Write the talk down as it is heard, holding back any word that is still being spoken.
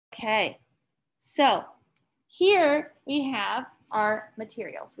Okay, so here we have our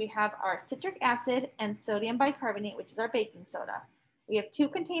materials. We have our citric acid and sodium bicarbonate, which is our baking soda. We have 2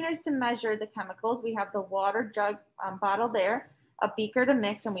 containers to measure the chemicals. We have the water jug bottle there, a beaker to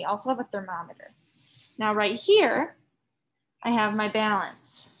mix, and we also have a thermometer. Now right here, I have my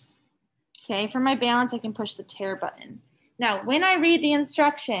balance. Okay, for my balance, I can push the tare button. Now, when I read the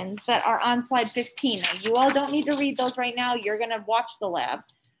instructions that are on slide 15, now you all don't need to read those right now. You're gonna watch the lab.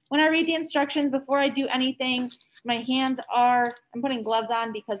 When I read the instructions before I do anything, my hands are, I'm putting gloves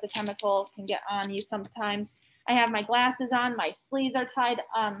on because the chemical can get on you sometimes. I have my glasses on, my sleeves are tied,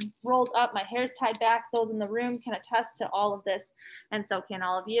 rolled up, my hair's tied back. Those in the room can attest to all of this, and so can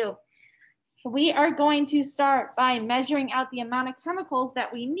all of you. We are going to start by measuring out the amount of chemicals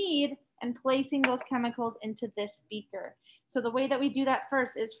that we need and placing those chemicals into this beaker. So the way that we do that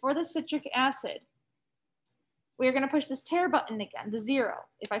first is for the citric acid, we're gonna push this tare button again, the 0.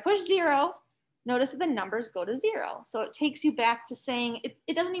 If I push 0, notice that the numbers go to 0. So it takes you back to saying,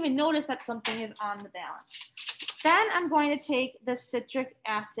 it doesn't even notice that something is on the balance. Then I'm going to take the citric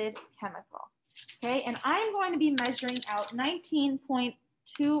acid chemical, okay? And I'm going to be measuring out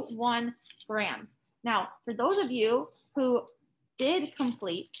 19.21 grams. Now, for those of you who did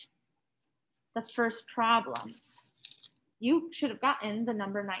complete the first problems, you should have gotten the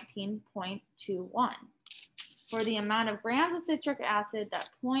number 19.21 for the amount of grams of citric acid that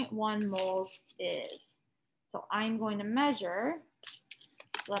 0.1 moles is. So I'm going to measure,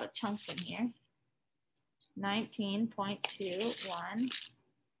 a lot of chunks in here, 19.21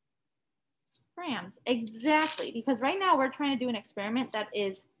 grams. Exactly, because right now we're trying to do an experiment that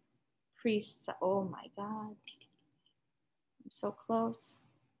is oh my God, I'm so close.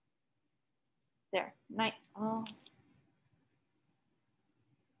 There,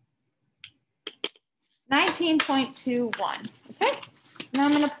 19.21, okay? Now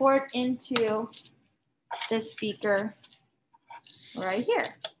I'm gonna pour it into this beaker right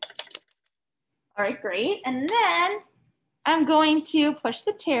here. All right, great. And then I'm going to push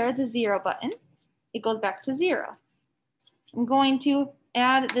the tare, the 0 button. It goes back to 0. I'm going to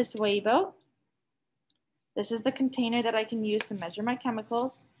add this weighboat. This is the container that I can use to measure my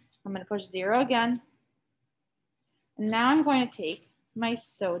chemicals. I'm gonna push 0 again. And now I'm going to take my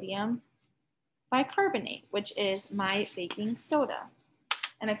sodium bicarbonate, which is my baking soda.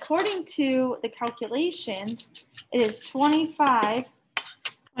 And according to the calculations, it is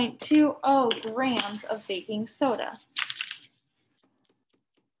 25.20 grams of baking soda.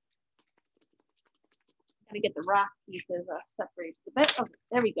 Gotta get the rock pieces separated a bit. Okay,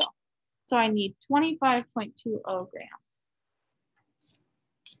 there we go. So I need 25.20 grams.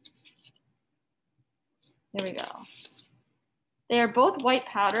 There we go. They are both white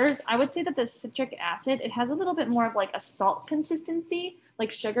powders. I would say that the citric acid, it has a little bit more of like a salt consistency,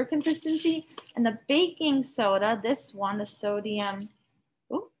 like sugar consistency. And the baking soda, this one, the sodium,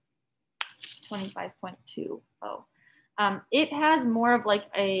 25.20. It has more of like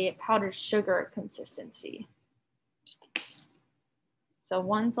a powdered sugar consistency. So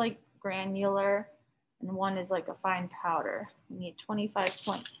one's like granular and one is like a fine powder. We need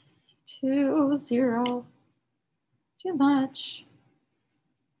 25.20. Too much.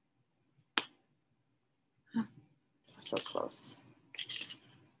 So close.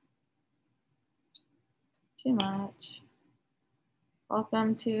 Too much.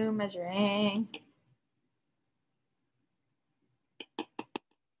 Welcome to measuring.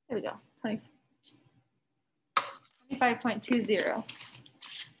 There we go. 25.20.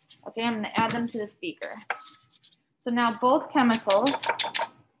 Okay, I'm gonna add them to this beaker. So now both chemicals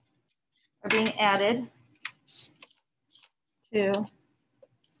are being added to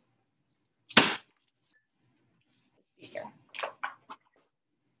the beaker.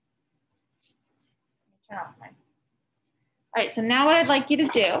 Turn off mine. All right, so now what I'd like you to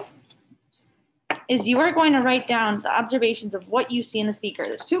do is you are going to write down the observations of what you see in this beaker.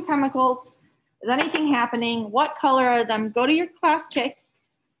 There's 2 chemicals. Is anything happening? What color are them? Go to your class pick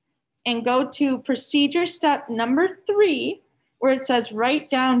and go to procedure step number 3, where it says write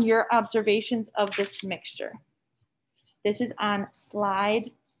down your observations of this mixture. This is on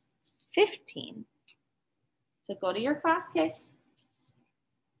slide 15. So go to your class pick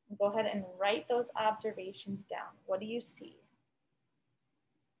and go ahead and write those observations down. What do you see?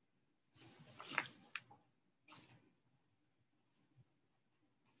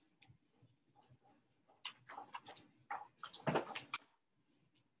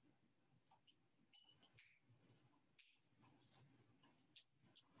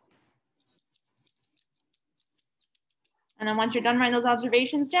 And then once you're done writing those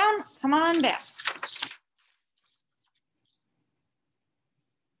observations down, come on back.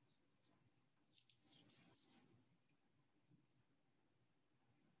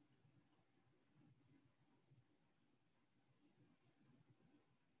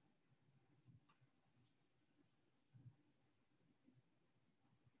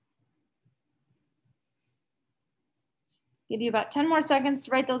 Give you about 10 more seconds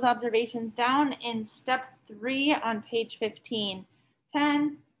to write those observations down in step 3 on page 15.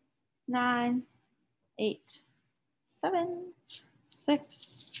 10, 9, 8, 7,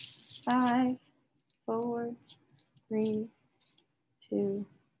 6, 5, 4, 3, 2,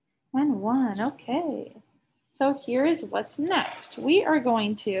 and 1. Okay. So here is what's next. We are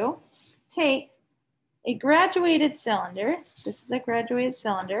going to take a graduated cylinder. This is a graduated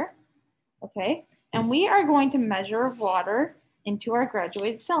cylinder. Okay. And we are going to measure water into our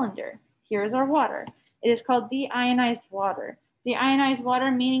graduated cylinder. Here's our water. It is called deionized water. Deionized water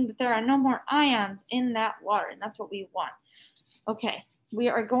meaning that there are no more ions in that water, and that's what we want. Okay, we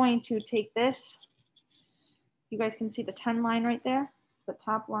are going to take this. You guys can see the 10 line right there. It's the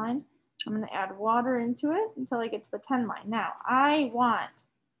top line. I'm going to add water into it until I get to the 10 line. Now, I want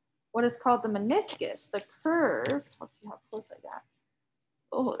what is called the meniscus, the curve. Let's see how close I got.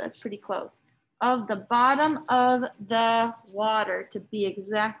 Oh, that's pretty close. Of the bottom of the water to be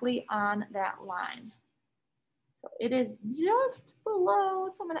exactly on that line. So it is just below,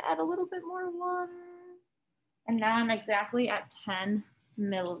 so I'm going to add a little bit more water. And now I'm exactly at 10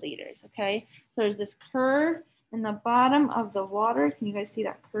 milliliters, okay? So there's this curve in the bottom of the water. Can you guys see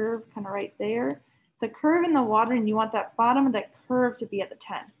that curve kind of right there? It's a curve in the water, and you want that bottom of that curve to be at the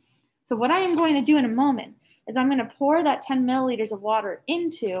 10. So what I am going to do in a moment is I'm going to pour that 10 milliliters of water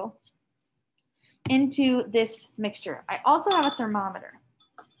into this mixture. I also have a thermometer.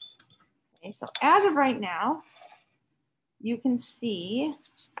 Okay, so as of right now, you can see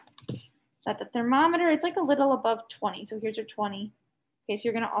that the thermometer, it's like a little above 20. So here's your 20. Okay, so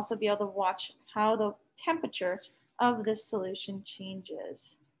you're gonna also be able to watch how the temperature of this solution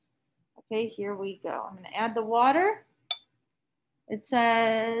changes. Okay, here we go. I'm gonna add the water. It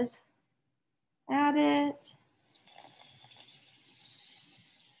says, add it.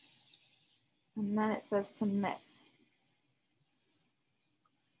 And then it says to mix.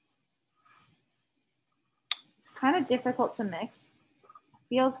 It's kind of difficult to mix. It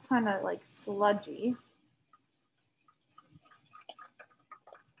feels kind of like sludgy.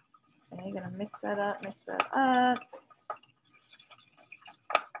 Okay, you're gonna mix that up, mix that up.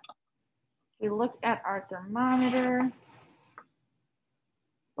 We look at our thermometer.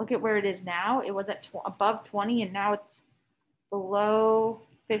 Look at where it is now. It was at above 20 and now it's below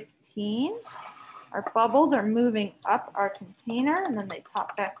 15. Our bubbles are moving up our container and then they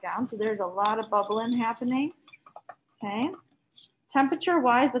pop back down. So there's a lot of bubbling happening. Okay. Temperature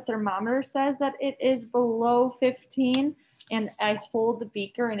wise, the thermometer says that it is below 15 and I hold the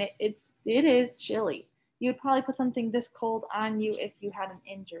beaker and it is chilly. You would probably put something this cold on you if you had an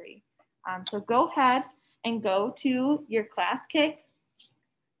injury. So go ahead and go to your class kick,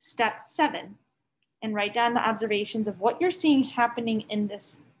 step 7, and write down the observations of what you're seeing happening in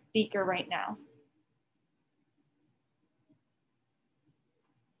this beaker right now.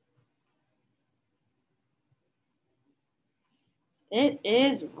 It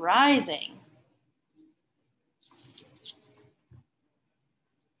is rising.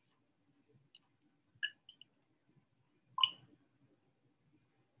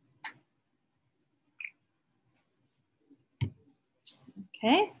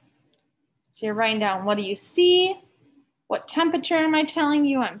 Okay, so you're writing down, what do you see? What temperature am I telling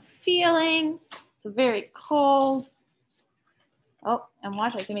you I'm feeling? It's very cold. Oh, and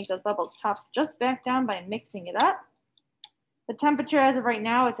watch, I can make those bubbles pop just back down by mixing it up. The temperature as of right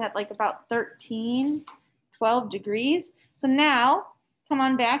now, it's at like about 13, 12 degrees. So now, come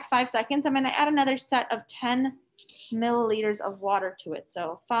on back 5 seconds. I'm gonna add another set of 10 milliliters of water to it.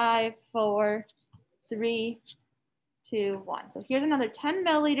 So 5, 4, 3, 2, 1. So here's another 10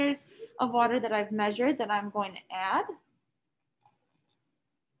 milliliters of water that I've measured that I'm going to add.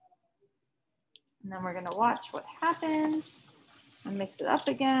 And then we're gonna watch what happens. And mix it up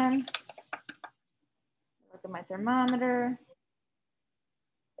again. Look at my thermometer.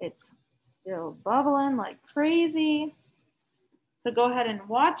 It's still bubbling like crazy. So go ahead and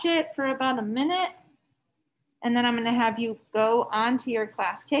watch it for about a minute. And then I'm gonna have you go onto your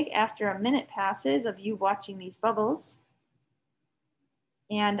class kick after a minute passes of you watching these bubbles.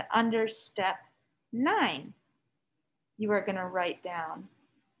 And under step 9, you are gonna write down,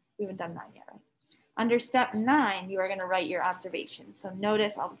 we haven't done 9 yet, right? Under step 9, you are gonna write your observations. So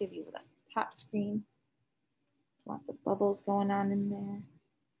notice, I'll give you the top screen. Lots of bubbles going on in there.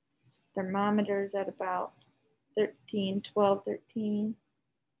 Thermometers at about 13, 12, 13.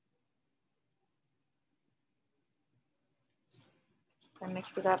 I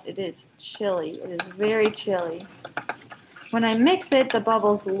mix it up, it is chilly. It is very chilly. When I mix it, the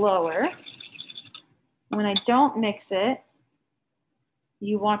bubbles lower. When I don't mix it,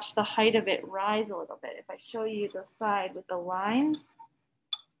 you watch the height of it rise a little bit. If I show you the side with the lines,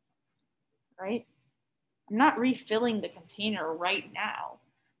 right? I'm not refilling the container right now,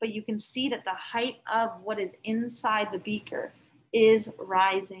 but you can see that the height of what is inside the beaker is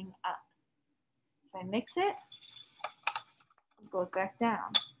rising up. If I mix it, it goes back down.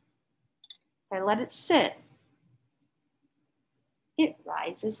 If I let it sit, it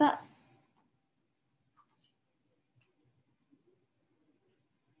rises up.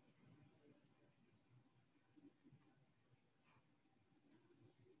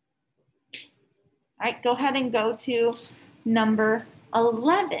 All right, go ahead and go to number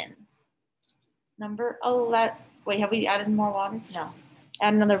 11. Number 11, wait, have we added more water? No,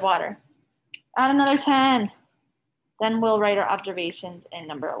 add another water. Add another 10. Then we'll write our observations in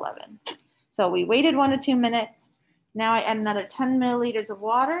number 11. So we waited 1 to 2 minutes. Now I add another 10 milliliters of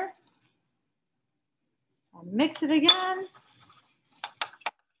water. I'll mix it again.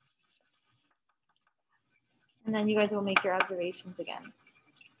 And then you guys will make your observations again.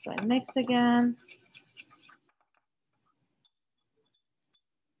 So I mix again.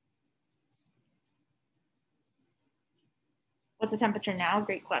 What's the temperature now?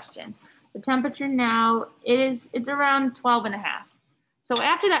 Great question. The temperature now it's around 12.5. So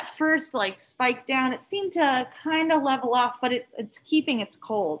after that first like spike down, it seemed to kind of level off, but it's keeping its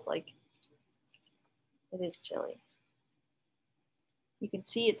cold. Like it is chilly. You can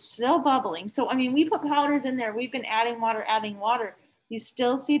see it's still bubbling. So, I mean, we put powders in there. We've been adding water. You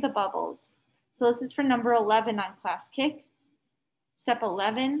still see the bubbles. So this is for number 11 on class kick. Step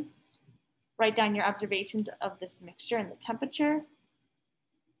 11, write down your observations of this mixture and the temperature.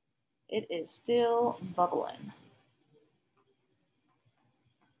 It is still bubbling.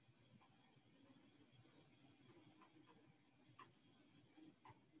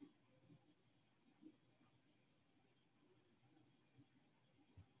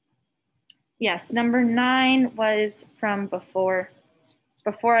 Yes, number 9 was from before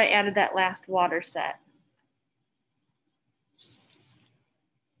I added that last water set.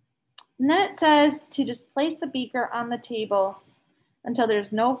 And then it says to just place the beaker on the table until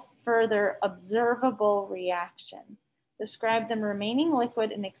there's no further observable reaction. Describe the remaining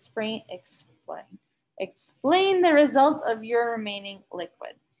liquid and explain the results of your remaining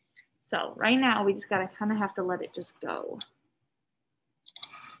liquid. So right now we just gotta kind of have to let it just go.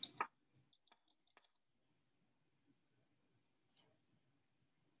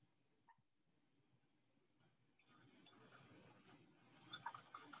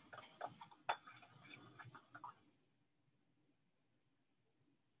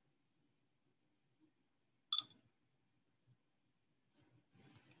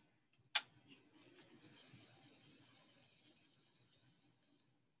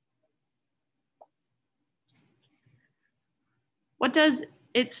 What does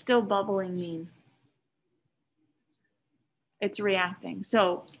it's still bubbling mean? It's reacting.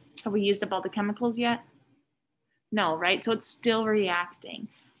 So have we used up all the chemicals yet? No, right? So it's still reacting.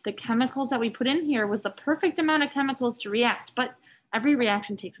 The chemicals that we put in here was the perfect amount of chemicals to react, but every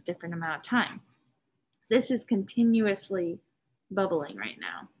reaction takes a different amount of time. This is continuously bubbling right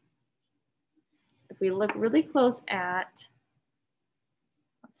now. If we look really close at,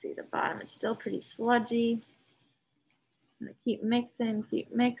 let's see, the bottom, it's still pretty sludgy. I'm gonna keep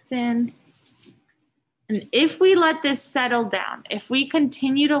mixing. And if we let this settle down, if we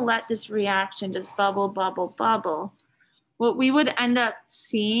continue to let this reaction just bubble, bubble, bubble, what we would end up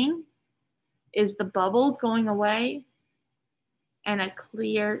seeing is the bubbles going away and a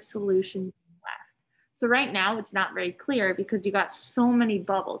clear solution left. So right now it's not very clear because you got so many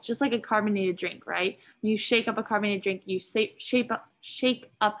bubbles, just like a carbonated drink, right? When you shake up a carbonated drink, you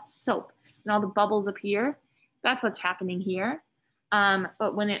shake up soap and all the bubbles appear. That's what's happening here.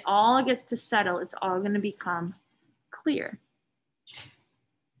 But when it all gets to settle, it's all going to become clear.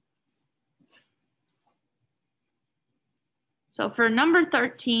 So for number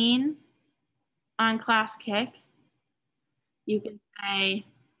 13 on class kick, you can say,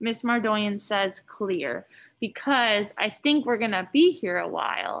 Miss Mardoyan says clear, because I think we're going to be here a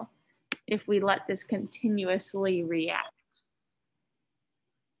while if we let this continuously react.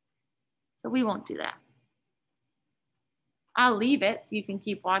 So we won't do that. I'll leave it so you can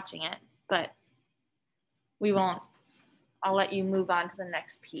keep watching it, but we won't. I'll let you move on to the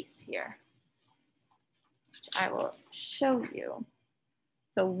next piece here, which I will show you.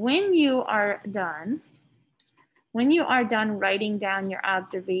 So when you are done writing down your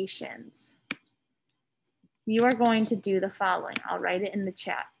observations, you are going to do the following. I'll write it in the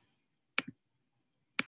chat.